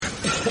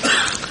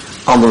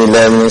أعوذ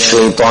بالله من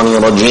الشيطان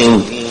الرجيم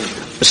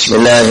بسم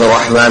الله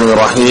الرحمن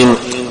الرحيم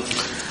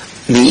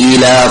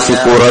لإيلاف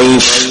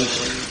قريش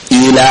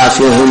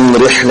إيلافهم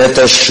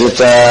رحلة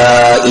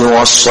الشتاء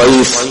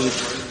والصيف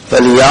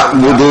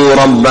فليعبدوا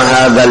رب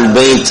هذا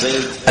البيت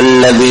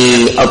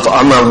الذي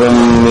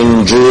أطعمهم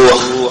من جوع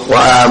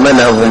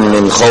وآمنهم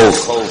من خوف.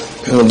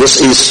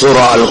 This is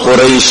Surah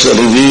Al-Quraish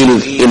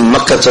revealed in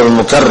Makkah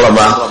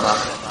al-Mukarramah,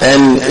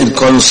 and it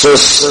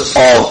consists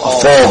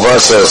of 4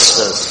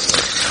 verses.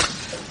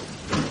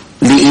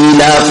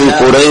 لِإِيلَافِ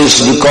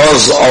قُرَيْشِ,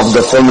 because of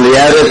the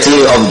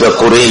familiarity of the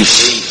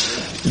Quraish.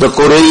 The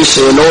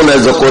Quraish are known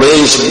as the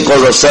Quraish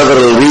because of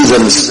several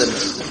reasons.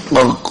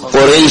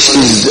 Quraish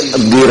is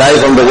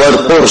derived from the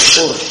word Qursh.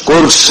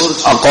 Qursh,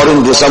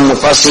 according to some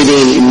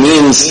Mufassirin,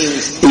 means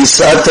a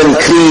certain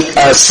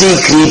sea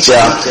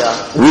creature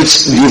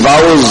which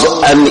devours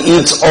and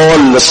eats all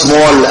the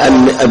small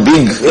and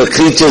big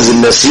creatures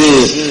in the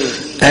sea.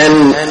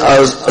 And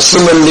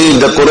similarly,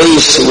 the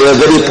Quraysh were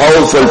very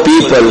powerful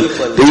people.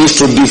 They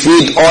used to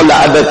defeat all the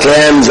other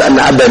clans and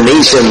other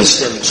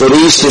nations. So they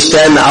used to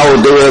stand out.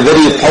 They were a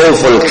very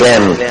powerful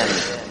clan.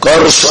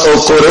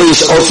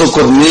 Quraysh also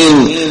could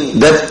mean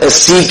that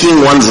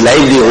seeking one's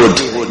livelihood.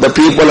 The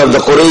people of the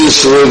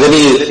Quraysh were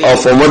very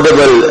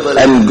formidable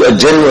and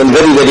genuine,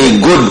 very, very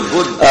good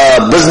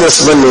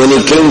businessmen when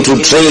it came to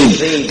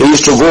trade. They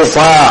used to go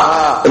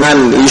far,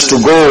 and they used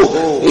to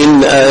go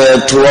in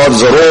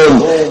towards Rome,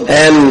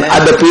 and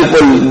other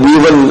people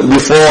even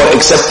before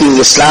accepting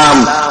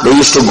Islam, they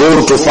used to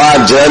go to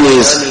far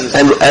journeys,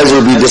 and as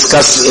will be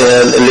discussed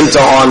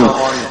later on.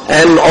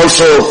 And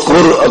also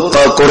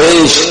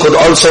Quraish could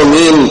also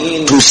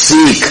mean to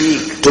seek,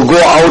 to go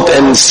out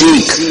and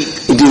seek.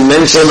 It is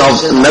mentioned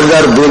of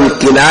Nadar bin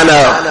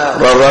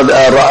Kinana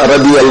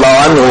radiyallahu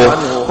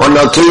anhu. On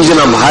the occasion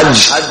of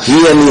Hajj, he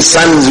and his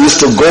sons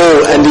used to go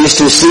and used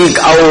to seek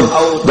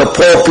out the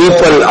poor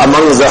people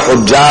amongst the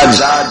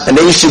Hujjaj, and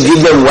they used to give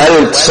them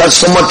wealth,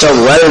 so much of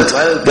wealth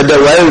that the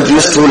wealth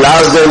used to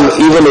last them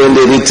even when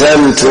they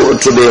returned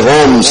to their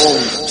homes.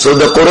 So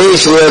the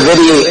Quraysh were a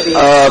very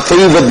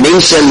favored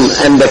nation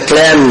and the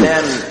clan.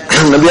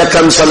 Nabi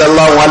Akram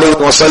sallallahu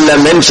alayhi wa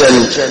sallam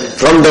mentioned,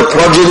 from the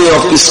progeny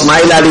of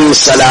Ismail alayhi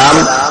salam,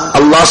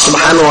 Allah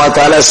subhanahu wa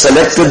ta'ala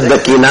selected the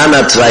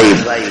Kinana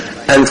tribe.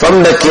 And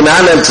from the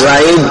Kinana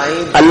tribe,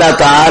 Allah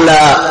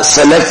ta'ala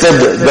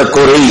selected the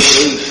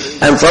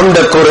Quraysh. And from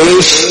the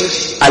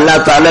Quraysh,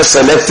 Allah ta'ala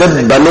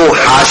selected Banu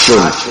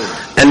Hashim.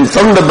 And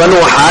from the Banu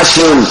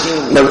Hashim,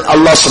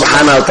 Allah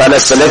subhanahu wa ta'ala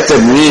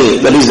selected me,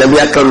 that is Nabi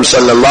Akram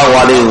sallallahu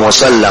alayhi wa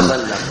sallam.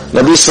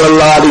 Nabi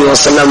sallallahu alayhi wa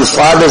sallam's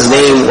father's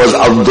name was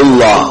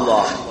Abdullah.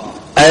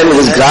 And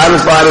his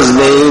grandfather's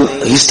name,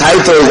 his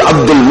title is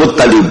Abdul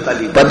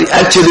Muttalib. But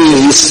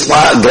actually his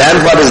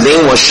grandfather's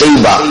name was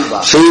Shayba.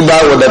 Shayba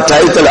with the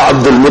title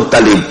Abdul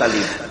Muttalib.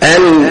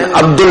 And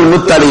Abdul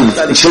Muttalib,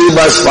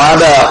 Shayba's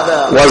father,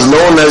 was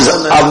known as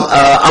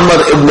Amr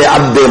ibn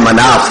Abd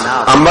Manaf.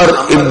 Amr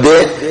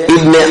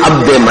ibn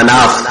Abd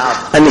Manaf.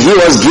 And he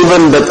was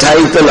given the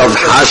title of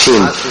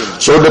Hashim.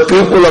 So the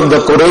people of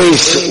the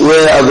Quraysh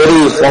were a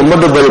very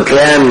formidable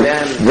clan,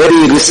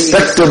 very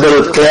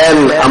respectable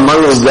clan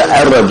amongst the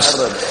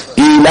Arabs.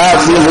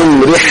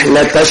 إِلَافِهِمْ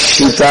رِحْلَةَ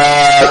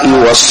الشِّتَاءِ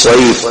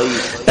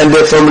وَالصَّيْفِ. And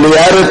their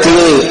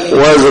familiarity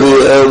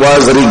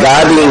was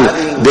regarding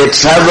their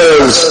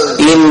travels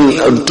in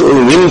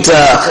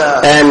winter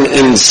and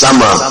in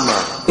summer.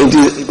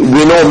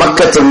 We know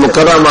Makkah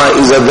al-Mukarramah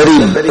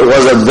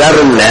was a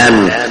barren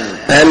land.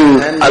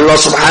 And Allah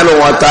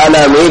subhanahu wa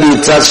ta'ala made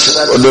it touch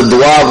the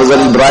dua of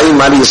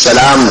Ibrahim alayhi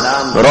salam,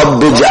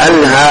 رَبِّ اجْعَلْ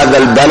هَذَا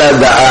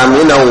الْبَلَدَ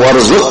آمِنًا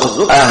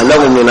وَارْزُقْ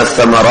أَهْلَهُ مِنَ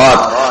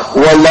الثَّمَرَاتِ. O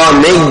Allah,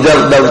 make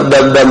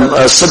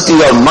the city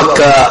of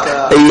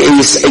Makkah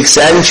a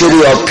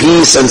sanctuary of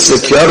peace and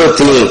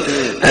security.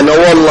 And O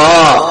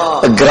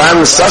Allah,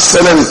 grant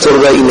sustenance to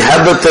the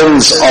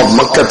inhabitants of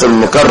Makkah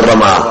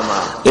al-Mukarramah.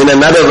 In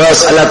another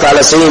verse, Allah Ta'ala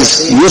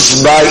says,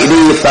 يُسْبَى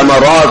إِلِي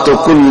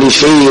ثَمَرَاتُ كُلِّ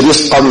شَيْءٍ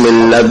رِزْقًا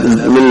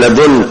مِنْ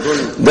لَدُنْ.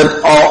 That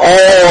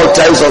all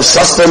types of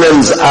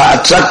sustenance are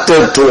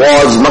attracted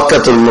towards Makkah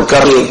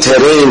al-Mukarram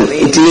terrain.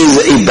 It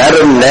is a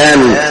barren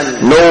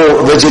land,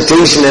 no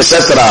vegetation,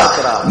 etc.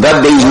 But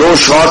there is no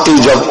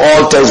shortage of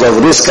all types of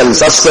risk and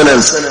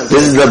sustenance.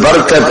 This is the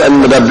barakat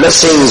and the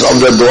blessings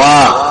of the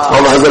dua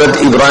of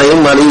Hazrat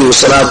Ibrahim alayhi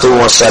salatu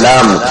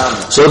wasalam.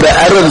 So the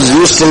Arabs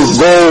used to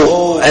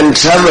go and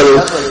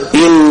travel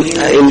in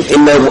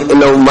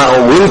the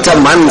winter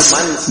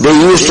months. They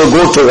used to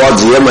go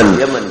towards Yemen.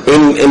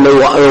 In the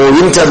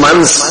winter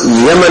months,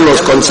 Yemen was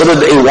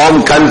considered a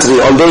warm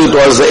country, although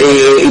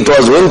it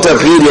was winter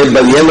period,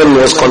 but Yemen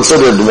was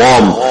considered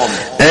warm.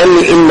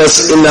 And in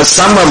the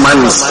summer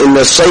months, in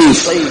the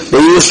Saif, they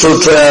used to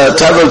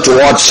travel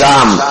towards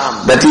Sham,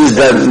 that is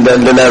the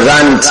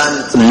Levant,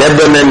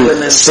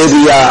 Lebanon,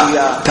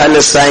 Syria,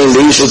 Palestine.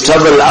 They used to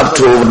travel up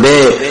to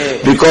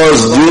there,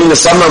 because during the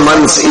summer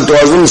months it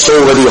wasn't so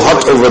very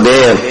hot over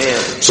there.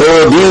 So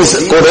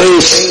these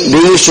Quraish,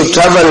 they used to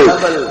travel,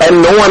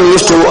 and no one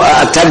used to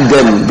attack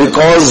them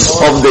because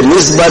of the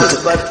nisbat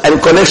and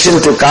connection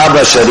to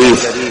Kaaba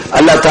Sharif.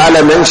 Allah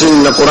Ta'ala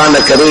mentioned in the Quran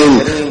Al-Kareem,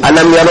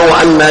 أَلَمْ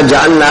يَرَوْا أَنَّا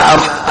جَعَلْنَا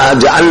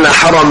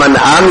حَرَمًا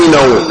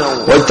آمِنًا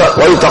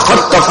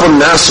وَيَتَخَطَّفُ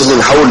النَّاسُ مِنْ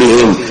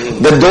حَوْلِهِمْ.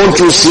 That don't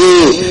you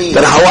see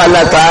that how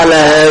Allah Ta'ala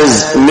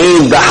has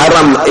made the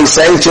haram a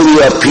sanctuary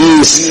of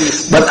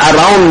peace, but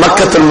around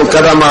Makkah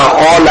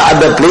al-Mukarramah, all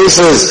other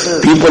places,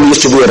 people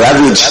used to be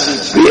ravaged.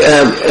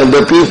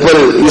 The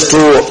people used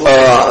to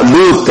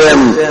loot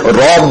them,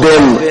 rob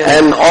them,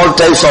 and all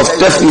types of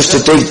theft used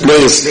to take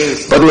place.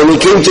 But when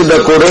it came to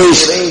the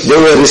Quraysh, they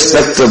were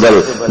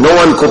respectable. No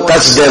one could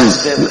touch them.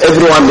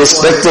 Everyone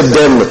respected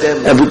them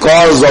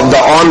because of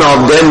the honor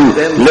of them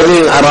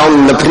living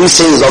around the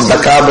precincts of the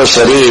Kaaba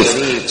Sharif.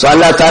 So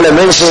Allah Ta'ala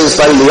mentions,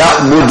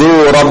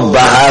 فَلْيَعْبُدُوا رَبَّ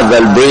هَذَا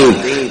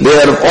الْبَيْتِ. They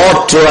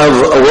ought to have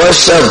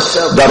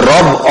worshipped the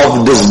Rabb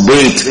of this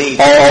Bayt,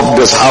 or of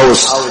this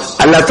house.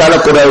 Allah Ta'ala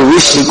could have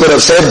wished, He could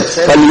have said,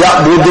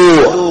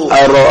 فَلْيَعْبُدُوا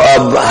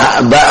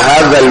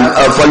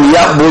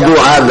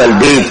هَذَا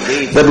الْبَيْتِ,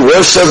 that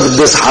worship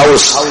this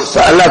house.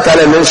 So Allah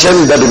Ta'ala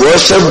mentioned that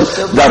worship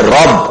the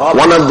Rabb,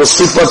 one of the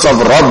sifats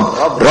of Rabb.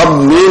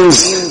 Rabb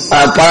means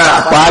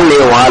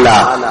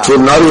to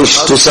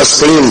nourish, to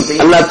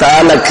sustain. Allah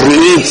Ta'ala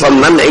creates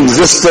from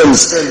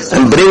non-existence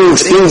and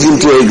brings things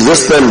into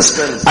existence.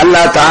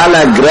 Allah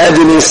Ta'ala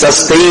gradually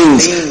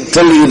sustains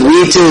till it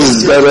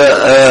reaches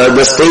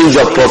the stage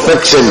of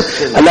perfection.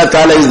 Allah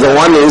Ta'ala is the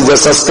one who is the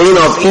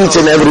sustainer of each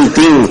and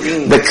everything.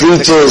 The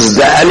creatures,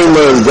 the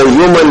animals, the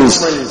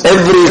humans,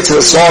 every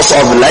source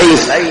of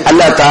life,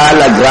 Allah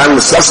Ta'ala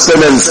grants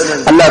sustenance.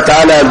 Allah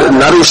Ta'ala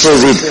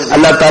nourishes it.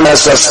 Allah Ta'ala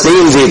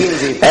sustains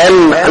it.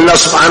 And Allah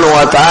Subhanahu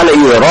wa Ta'ala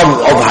is Rabb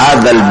of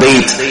Hadha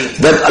al-Bayt.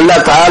 That Allah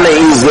Ta'ala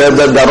is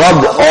the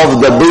Rabb of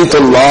the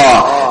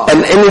Baytullah.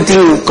 And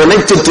anything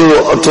connected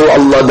to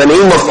Allah, the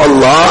name of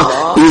Allah,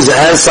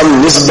 has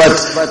some nisbat,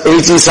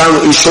 it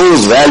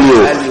shows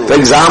value. For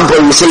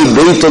example, we say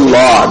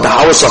Baytullah, the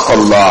house of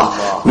Allah.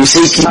 We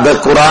say the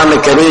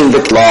Quran Kareem,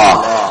 the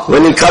Allah.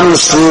 When it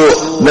comes to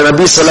the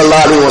Nabi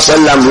Sallallahu Alaihi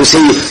Wasallam, we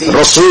say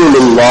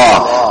Rasulullah,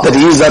 that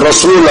he is the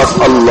Rasul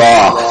of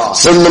Allah.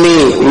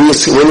 Similarly,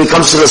 when it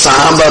comes to the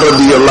Sahaba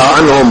radiyallahu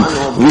anhum,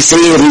 we say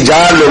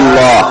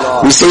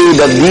Rijalullah, we say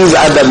that these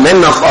are the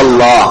men of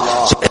Allah.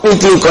 So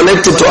anything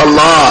connected to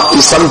Allah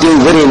is something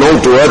very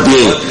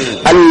noteworthy.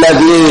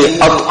 الَّذِي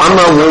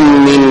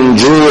أَطْعَمَهُمْ مِنْ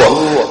جُوعٍ.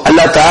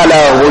 Allah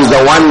Ta'ala was the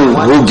one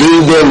who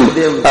gave them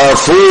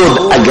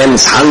food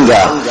against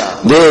hunger.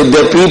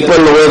 The people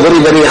were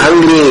very, very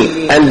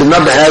hungry and did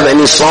not have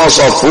any source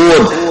of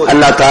food.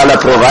 Allah Ta'ala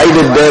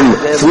provided them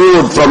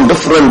food from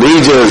different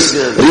regions.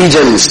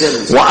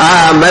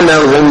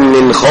 وَآمَنَهُمْ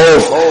مِنْ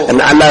خَوْفٍ. And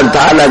Allah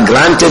Ta'ala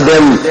granted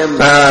them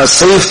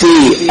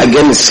safety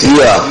against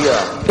fear.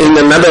 In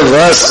another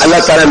verse,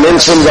 Allah Ta'ala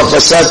mentions of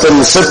a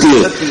certain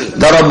city.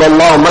 ضَرَبَ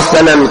اللَّهُ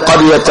مَثَلًا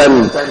قَرْيَةً.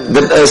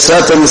 That a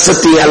certain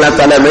city, Allah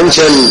Ta'ala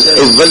mentioned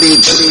a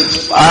village.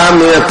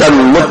 آمِنَةً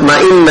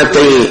مُطْمَئِنَّةً.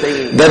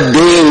 That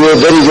they were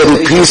very,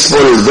 very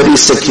peaceful, very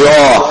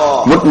secure.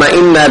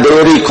 مُطْمَئِنَّةً, they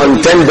were very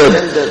contented.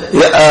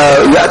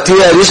 يَأْتِيَ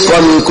رِزْقًا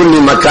مِنْ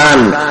كُلِّ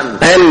مَكَانٍ.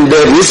 And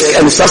the risk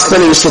and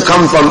sustenance to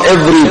come from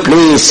every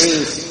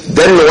place.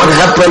 Then what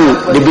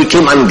happened? They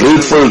became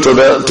ungrateful to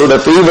the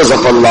favors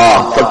of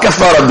Allah.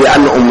 فَكَفَرَ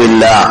بِأَنْعُمِ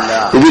اللَّهِ.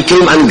 They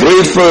became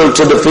ungrateful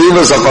to the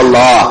favors of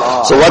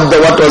Allah. So what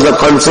was the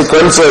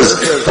consequences?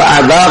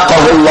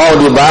 فَأَذَاقَهُ اللَّهُ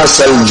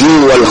لِبَاسَ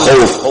الْجُوعِ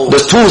وَالْخَوْفِ. The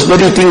two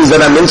very things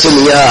that I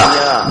mentioned here,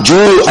 Ju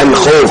and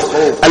Khawf.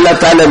 Allah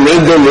Ta'ala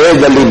made them wear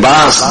the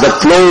libas, the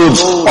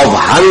clothes of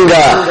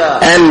hunger,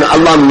 and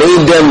Allah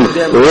made them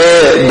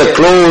wear the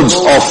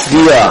clothes of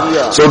fear.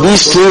 So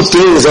these two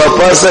things, a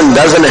person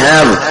doesn't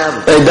have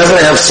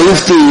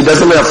safety, he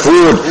doesn't have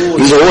food,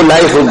 his whole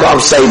life will go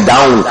upside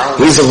down,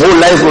 his whole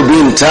life will be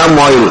in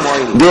turmoil,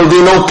 there will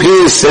be no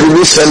peace, there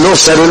will be no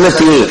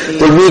serenity,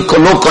 there will be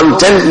no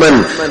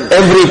contentment.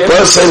 Every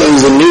person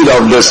is in need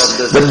of this,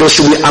 that there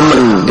should be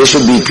aman, there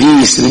should be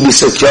peace, there should be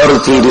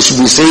security, there should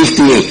be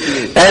safety,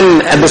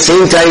 and at the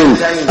same time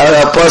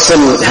a person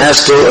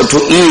has to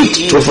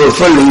eat, to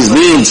fulfill his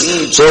needs.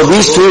 So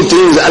these two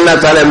things Allah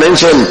Ta'ala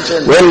mentioned.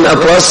 When a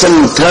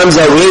person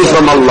turns away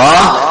from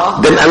Allah,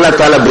 then Allah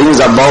Ta'ala brings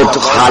about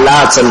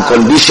halats and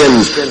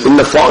conditions in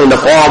the form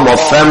of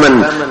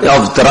famine,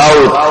 of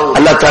drought.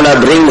 Allah Ta'ala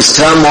brings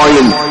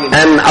turmoil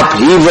and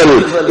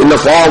upheaval in the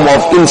form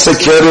of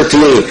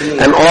insecurity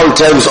and all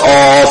types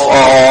of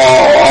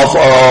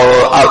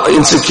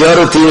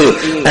insecurity,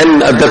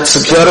 and that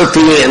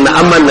security and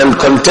aman and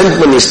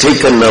contentment is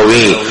taken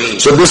away.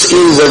 So this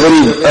is a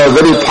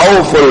very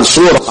powerful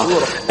surah,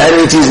 and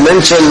it is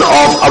mentioned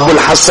of Abul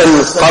Hassan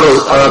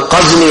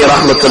Qazni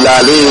rahmatullah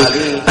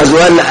alayhi. as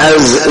well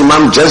as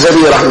Imam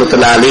Jazari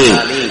rahmatullahi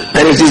alayhi.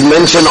 And it is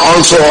mentioned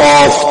also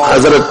of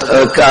Hazrat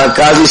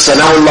Qazi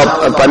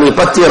Sanaullah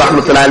Panipati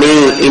rahmatullahi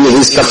alayhi in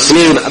his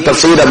Tafsir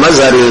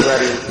Mazhari,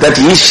 that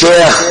his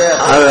Shaykh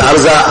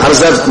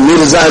Hazrat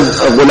Mirza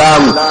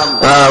Ghulam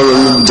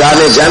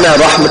Jana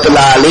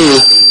rahmatullahi alayhi,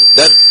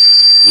 that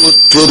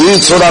to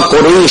read Surah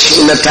Quraish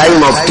in a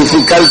time of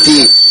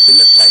difficulty,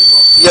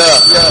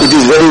 it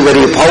is very,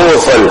 very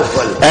powerful.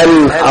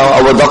 And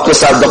our Dr.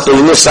 Saheb, Dr.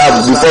 Yunus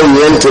Saheb, before we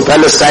went to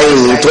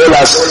Palestine, he told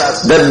us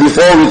that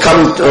before we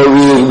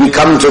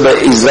come to the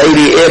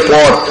Israeli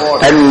airport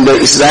and the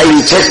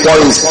Israeli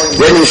checkpoints,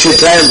 then we should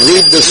try and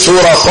read the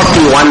surah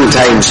 41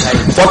 times.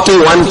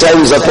 41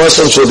 times a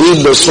person should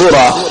read the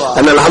surah,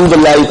 and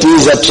alhamdulillah, it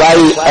is a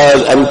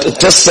and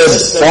tested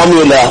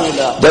formula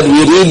that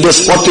we read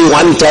this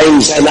 41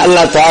 times, and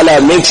Allah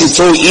Ta'ala makes it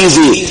so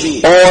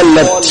easy. All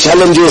the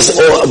challenges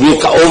we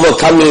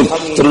overcome it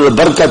through the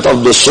barakat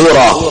of the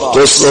surah.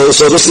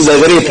 So this is a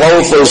very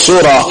powerful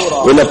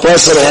surah. When a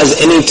person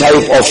has any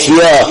type of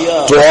fear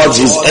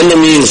towards his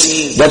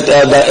enemies, that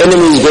the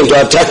enemy is going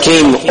to attack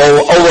him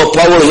or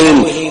overpower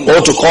him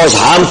or to cause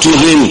harm to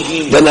him,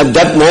 then at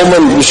that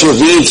moment we should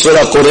read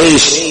Surah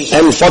Quraish,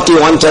 and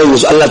 41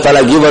 times Allah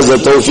Ta'ala give us the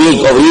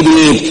tawfiq of reading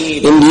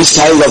it in these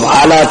times of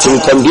alats and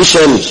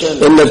condition,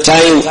 in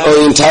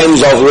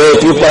times of where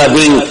people are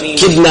being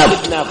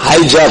kidnapped,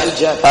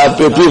 hijacked,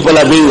 people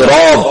are being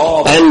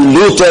robbed and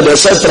looted,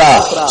 etc.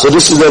 So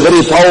this is a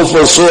very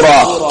powerful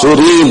surah to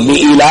read,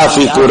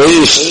 Bi-Ilafi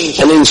Quraish.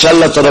 And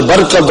inshallah, to the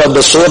barakat of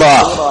the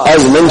surah,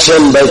 as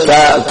mentioned by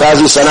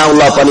Qazi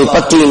Sanaullah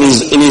Panipati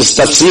in his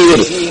tafsir,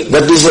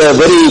 that this is a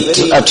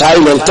very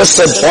tried and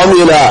tested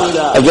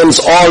formula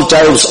against all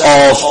types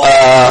of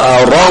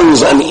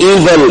wrongs and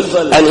evil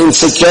and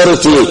insecurity.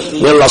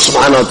 May Allah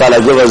subhanahu wa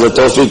ta'ala give us the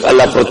tawfiq,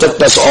 Allah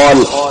protect us all,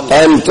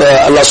 and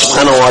Allah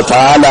subhanahu wa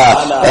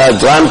ta'ala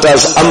grant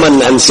us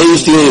aman and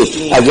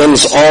safety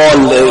against all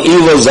the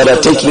evils that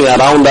are taking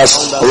around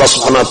us. Allah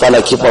subhanahu wa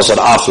ta'ala keep us at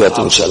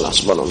afiyat, inshallah.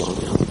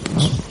 Subhanallah.